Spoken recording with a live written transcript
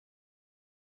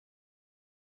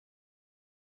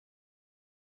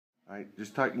All right,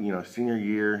 just talking, senior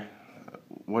year,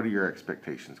 what are your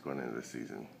expectations going into this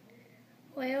season?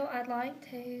 Well, I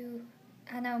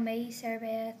know me, Sarah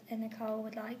Beth, and Nicole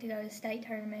would like to go to the state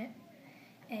tournament,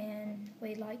 and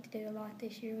we'd like to do a lot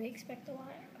this year. We expect a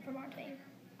lot from our team.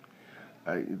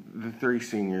 The three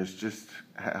seniors, just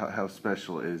how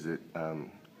special is it of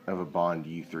a bond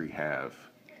you three have?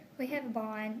 We have a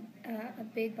bond, a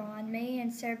big bond. Me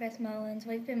and Sarah Beth Mullins,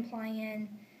 we've been playing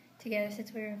together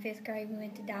since we were in 5th grade. We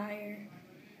went to Dyer.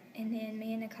 And then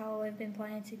me and Nicole have been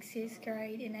playing since 6th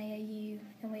grade in AAU,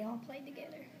 and we all played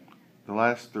together. The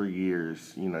last 3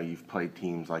 years, you've played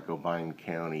teams like O'Brien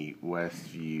County,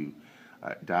 Westview,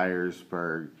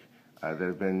 Dyersburg, that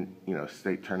have been,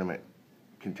 state tournament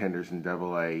contenders in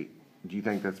AA. Do you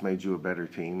think that's made you a better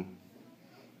team?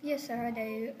 Yes, sir, I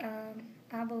do.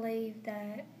 I believe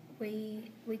that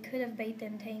we could have beat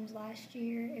them teams last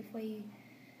year if we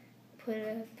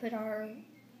put our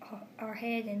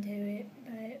head into it,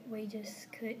 but we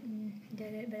just couldn't do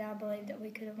it. But I believe that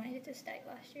we could have made it to state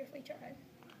last year if we tried.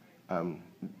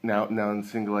 Now in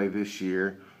single A this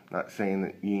year, not saying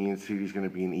that Union City is going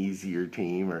to be an easier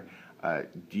team, or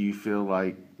do you feel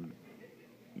like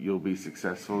you'll be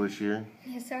successful this year?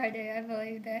 Yes, sir, I do. I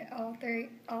believe that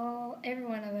every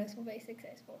one of us will be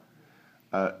successful.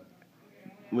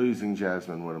 Losing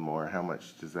Jasmine Whittemore, how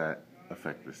much does that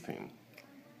affect this team?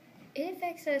 It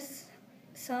affects us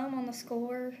some on the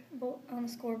scoreboard,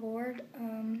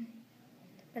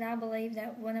 but I believe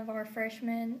that one of our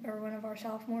freshmen or one of our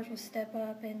sophomores will step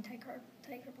up and take her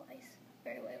place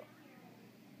very well.